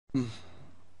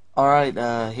Alright,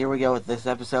 here we go with this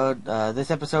episode.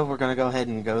 This episode we're gonna go ahead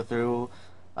and go through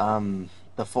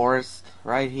the forest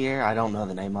right here. I don't know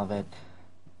the name of it,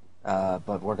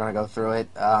 but we're gonna go through it.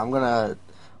 I'm gonna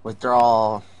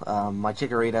withdraw my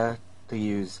chikorita to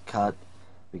use cut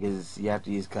because you have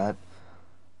to use cut.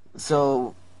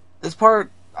 So this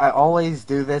part, I always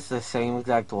do this the same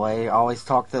exact way. I always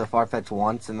talk to the Farfetch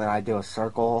once and then I do a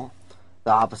circle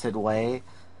the opposite way.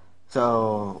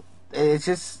 So it's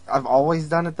just I've always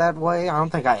done it that way. I don't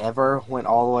think I ever went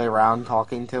all the way around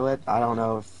talking to it. I don't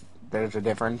know if there's a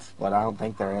difference, but I don't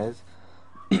think there is.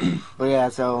 But yeah,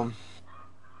 so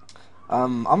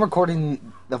I'm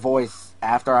recording the voice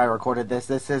after I recorded this.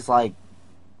 This is like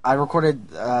I recorded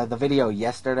the video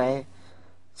yesterday,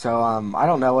 so I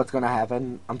don't know what's gonna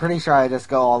happen. I'm pretty sure I just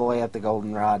go all the way up the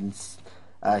goldenrod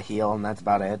and heal, and that's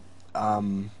about it.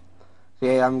 So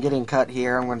yeah, I'm getting cut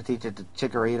here. I'm gonna teach it to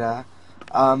Chikorita.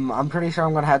 I'm pretty sure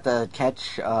I'm gonna have to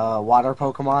catch water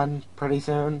Pokemon pretty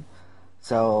soon.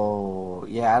 So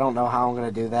yeah, I don't know how I'm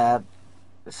gonna do that.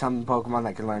 Some Pokemon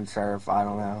that can learn Surf. I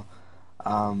don't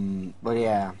know. But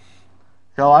yeah.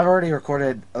 So I've already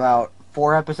recorded about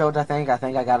 4 episodes. I think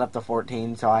I got up to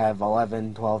 14. So I have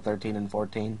 11, 12, 13, and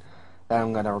 14 that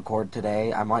I'm gonna record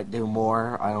today. I might do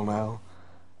more. I don't know.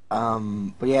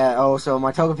 But yeah. Oh, so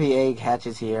my Togepi egg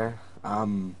hatches here.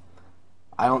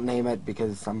 I don't name it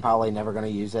because I'm probably never going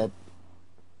to use it.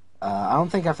 I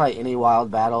don't think I fight any wild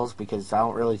battles because I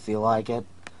don't really feel like it.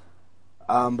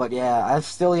 But yeah, I've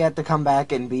still yet to come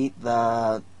back and beat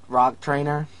the rock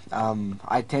trainer.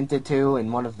 I attempted to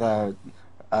in one of the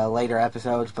later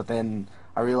episodes, but then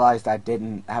I realized I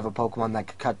didn't have a Pokemon that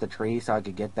could cut the tree so I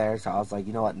could get there, so I was like,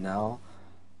 you know what, no.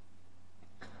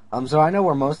 So I know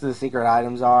where most of the secret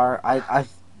items are. I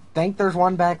think there's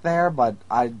one back there, but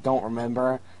I don't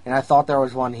remember. And I thought there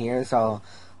was one here, so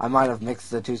I might have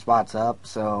mixed the two spots up.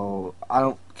 So I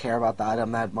don't care about the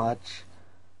item that much.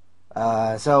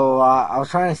 I was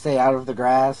trying to stay out of the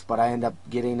grass, but I end up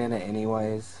getting in it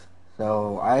anyways.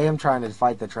 So I am trying to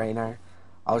fight the trainer.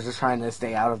 I was just trying to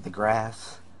stay out of the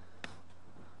grass.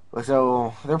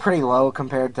 So they're pretty low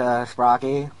compared to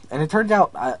Sprocky. And it turns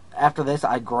out after this,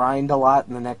 I grind a lot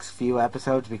in the next few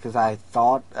episodes because I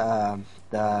thought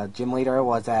the gym leader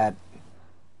was at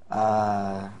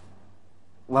uh,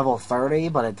 level 30,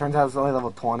 but it turns out it's only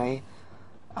level 20.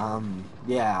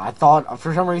 Yeah, I thought,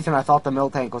 for some reason, I thought the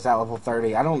Miltank was at level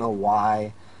 30. I don't know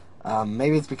why.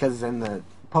 Maybe it's because in the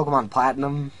Pokemon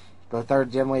Platinum, the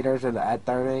third gym leader's at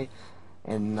 30,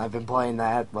 and I've been playing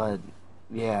that, but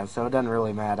yeah, so it doesn't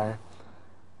really matter.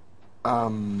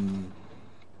 Um,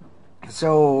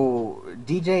 so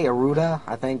DJ Aruda,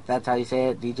 I think that's how you say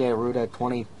it, DJ Aruda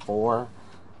 24.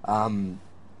 Um,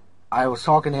 I was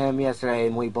talking to him yesterday,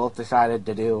 and we both decided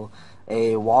to do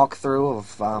a walkthrough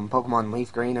of Pokemon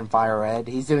Leaf Green and Fire Red.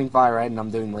 He's doing Fire Red, and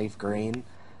I'm doing Leaf Green.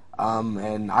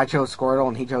 And I chose Squirtle,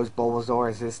 and he chose Bulbasaur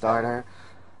as his starter.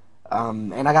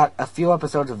 And I got a few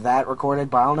episodes of that recorded,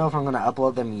 but I don't know if I'm going to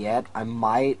upload them yet. I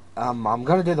might. I'm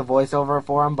going to do the voiceover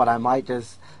for them, but I might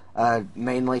just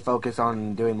mainly focus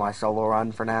on doing my solo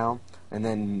run for now, and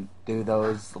then do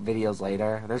those videos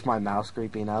later. There's my mouse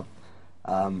creeping up.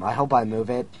 I hope I move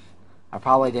it. I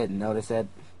probably didn't notice it.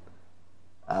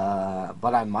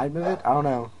 But I might move it. I don't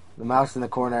know. The mouse in the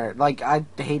corner. Like, I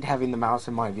hate having the mouse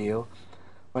in my view.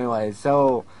 Anyways,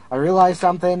 so I realized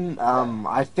something.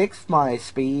 I fixed my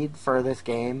speed for this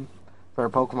game for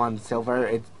Pokemon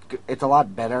Silver. It's a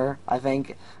lot better, I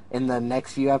think, in the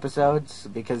next few episodes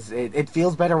because it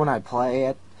feels better when I play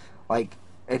it. Like,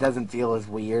 it doesn't feel as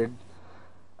weird.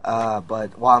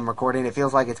 But while I'm recording, it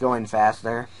feels like it's going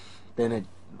faster than it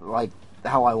like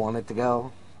how I want it to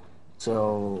go.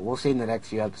 So we'll see in the next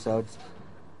few episodes.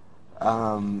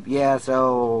 Yeah,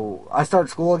 so I start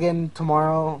school again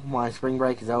tomorrow. My spring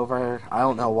break is over. I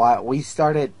don't know why. We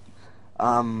started,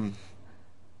 um,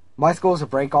 my school is a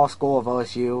break-off school of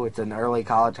OSU. It's an early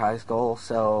college high school,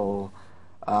 so,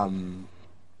 um,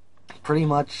 pretty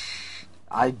much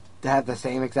I have the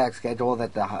same exact schedule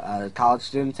that the college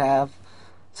students have.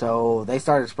 So they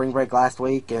started spring break last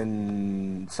week,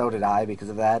 and so did I because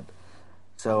of that.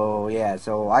 So yeah,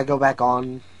 so I go back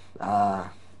on,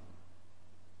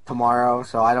 tomorrow,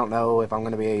 so I don't know if I'm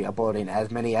going to be uploading as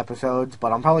many episodes,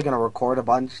 but I'm probably going to record a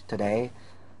bunch today,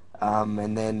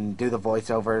 and then do the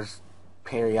voiceovers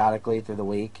periodically through the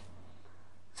week.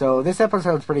 So this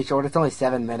episode's pretty short. It's only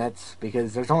 7 minutes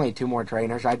because there's only 2 more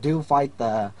trainers. I do fight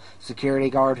the security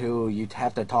guard who you'd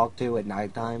have to talk to at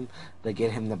nighttime to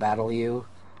get him to battle you.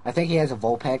 I think he has a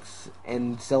Vulpix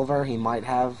in Silver. He might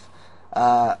have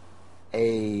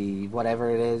a whatever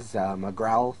it is, a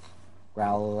Growlithe,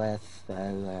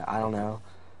 I don't know.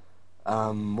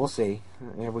 We'll see.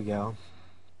 Here we go.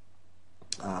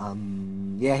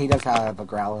 Yeah, he does have a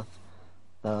Growlithe.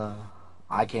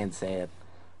 I can't say it.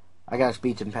 I got a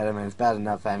speech impediment. It's bad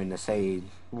enough having to say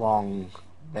long,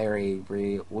 very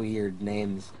weird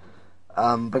names.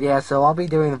 But yeah, so I'll be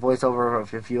doing the voiceover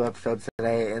of a few episodes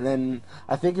today, and then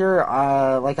I figure,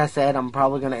 like I said, I'm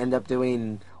probably going to end up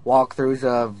doing walkthroughs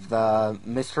of the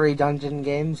mystery dungeon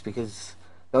games, because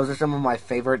those are some of my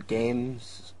favorite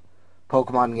games,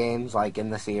 Pokemon games, like, in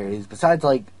the series. Besides,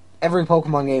 like, every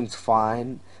Pokemon game's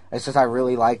fine. It's just I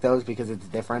really like those because it's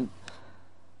different.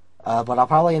 But I'll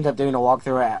probably end up doing a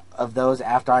walkthrough of those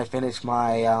after I finish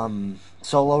my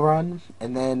solo run,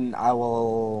 and then I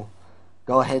will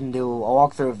go ahead and do a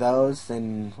walkthrough of those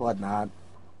and whatnot.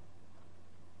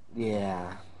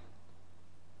 Yeah.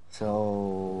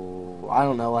 So I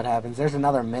don't know what happens. There's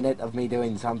another minute of me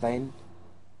doing something.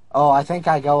 Oh, I think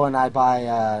I go and I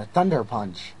buy Thunder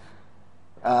Punch.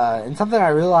 And something I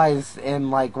realized in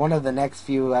like one of the next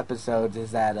few episodes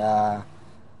is that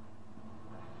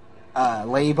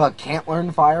ledyba can't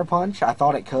learn Fire Punch. I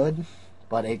thought it could,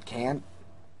 but it can't,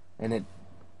 and it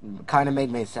kind of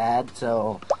made me sad.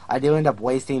 So I do end up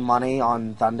wasting money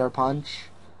on Thunder Punch,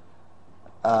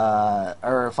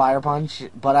 or Fire Punch.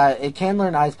 But it can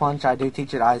learn Ice Punch. I do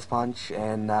teach it Ice Punch,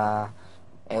 and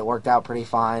it worked out pretty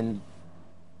fine.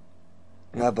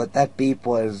 But that beep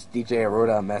was DJ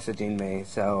Aruda messaging me.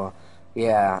 So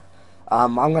yeah,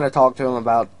 I'm gonna talk to him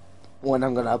about when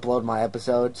I'm gonna upload my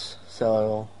episodes.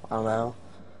 So I don't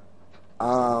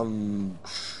know.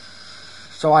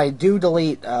 So I do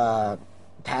delete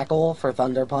Tackle for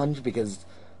Thunder Punch because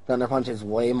Thunder Punch is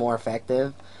way more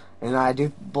effective, and I do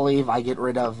believe I get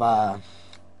rid of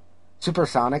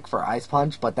Supersonic for Ice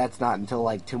Punch, but that's not until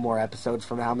like 2 more episodes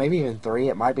from now, maybe even 3.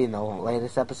 It might be in the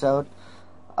latest episode.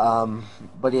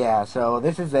 But yeah, so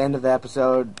this is the end of the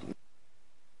episode.